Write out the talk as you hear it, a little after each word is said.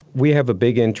We have a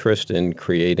big interest in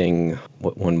creating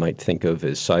what one might think of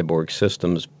as cyborg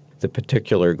systems. The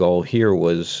particular goal here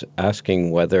was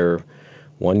asking whether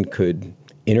one could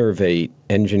innervate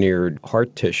engineered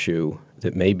heart tissue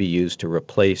that may be used to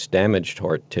replace damaged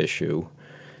heart tissue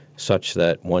such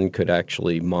that one could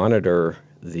actually monitor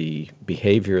the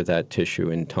behavior of that tissue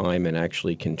in time and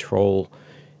actually control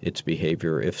its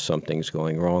behavior if something's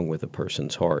going wrong with a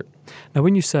person's heart. Now,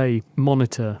 when you say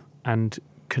monitor and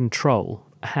control,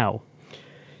 how?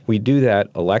 We do that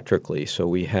electrically, so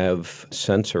we have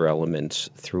sensor elements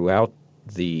throughout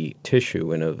the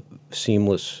tissue in a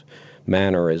seamless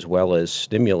manner, as well as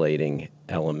stimulating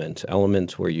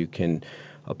elements where you can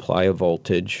apply a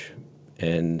voltage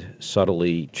and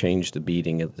subtly change the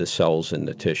beating of the cells in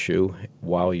the tissue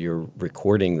while you're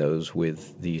recording those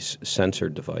with these sensor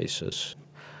devices.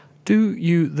 Do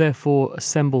you therefore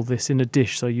assemble this in a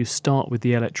dish, so you start with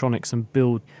the electronics and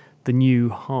build the new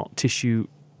heart tissue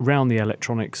around the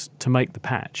electronics to make the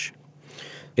patch?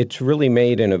 It's really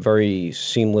made in a very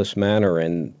seamless manner,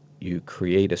 and you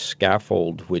create a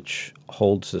scaffold which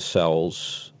holds the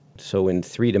cells. So in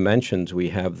 3 dimensions, we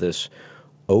have this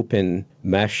open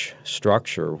mesh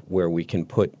structure where we can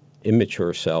put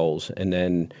immature cells and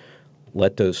then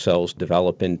let those cells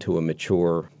develop into a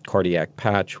mature cardiac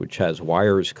patch, which has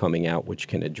wires coming out which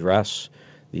can address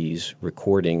these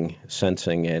recording,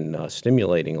 sensing, and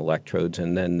stimulating electrodes,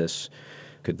 and then this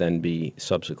could then be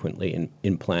subsequently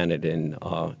implanted in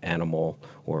animal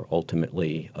or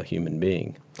ultimately a human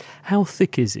being. How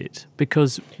thick is it?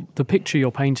 Because the picture you're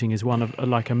painting is one of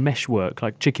like a meshwork,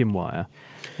 like chicken wire,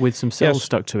 with some cells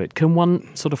stuck to it. Can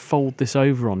one sort of fold this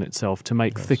over on itself to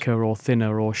make thicker or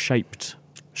thinner or shaped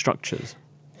structures?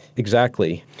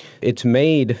 Exactly. It's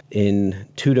made in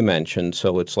 2 dimensions,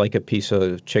 so it's like a piece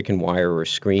of chicken wire or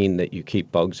screen that you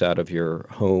keep bugs out of your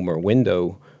home or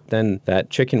window. Then that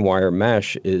chicken wire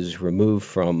mesh is removed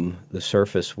from the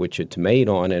surface which it's made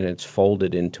on, and it's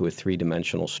folded into a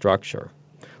 3-dimensional structure.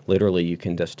 Literally, you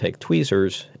can just take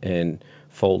tweezers and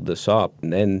fold this up,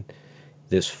 and then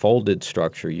this folded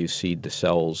structure you seed the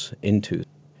cells into.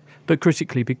 But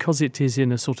critically, because it is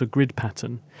in a sort of grid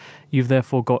pattern, you've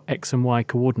therefore got X and Y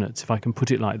coordinates, if I can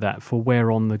put it like that, for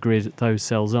where on the grid those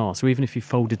cells are. So even if you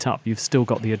fold it up, you've still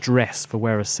got the address for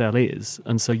where a cell is.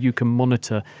 And so you can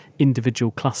monitor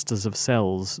individual clusters of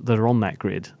cells that are on that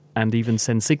grid and even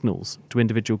send signals to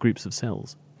individual groups of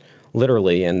cells.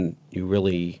 Literally, and you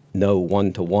really know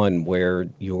one-to-one where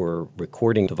your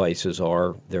recording devices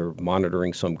are. They're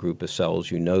monitoring some group of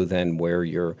cells. You know then where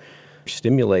your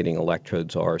stimulating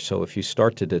electrodes are. So if you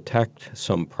start to detect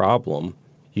some problem,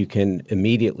 you can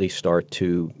immediately start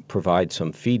to provide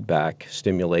some feedback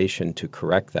stimulation to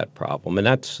correct that problem. And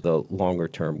that's the longer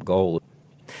term goal.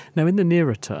 Now, in the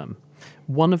nearer term,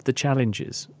 one of the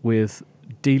challenges with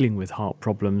dealing with heart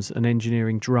problems and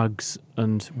engineering drugs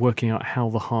and working out how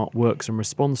the heart works and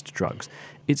responds to drugs,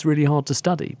 it's really hard to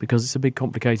study because it's a big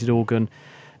complicated organ.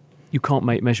 You can't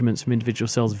make measurements from individual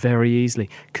cells very easily.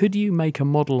 Could you make a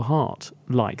model heart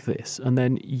like this and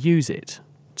then use it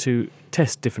to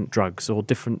test different drugs or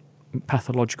different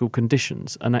pathological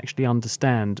conditions and actually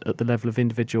understand at the level of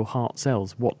individual heart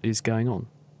cells what is going on?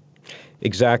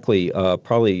 Exactly.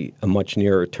 Probably a much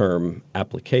nearer term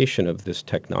application of this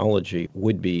technology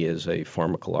would be as a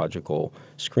pharmacological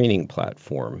screening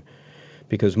platform,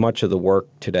 because much of the work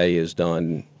today is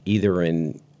done either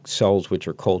in cells which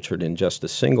are cultured in just a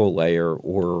single layer,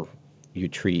 or you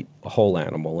treat a whole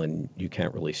animal and you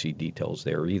can't really see details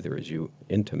there either, as you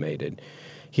intimated.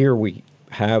 Here we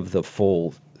have the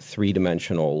full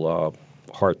 3-dimensional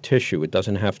heart tissue. It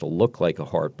doesn't have to look like a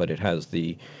heart, but it has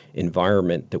the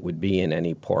environment that would be in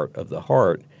any part of the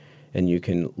heart, and you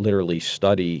can literally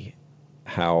study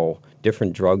how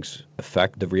different drugs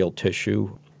affect the real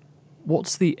tissue.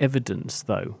 What's the evidence,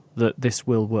 though, that this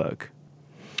will work?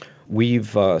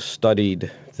 We've studied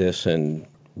this in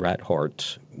rat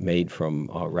hearts made from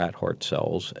rat heart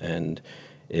cells, and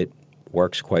it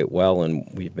works quite well, and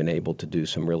we've been able to do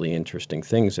some really interesting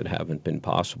things that haven't been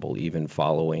possible even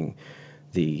following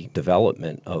the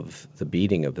development of the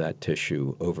beating of that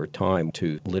tissue over time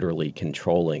to literally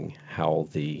controlling how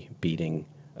the beating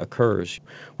occurs.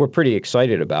 We're pretty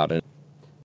excited about it.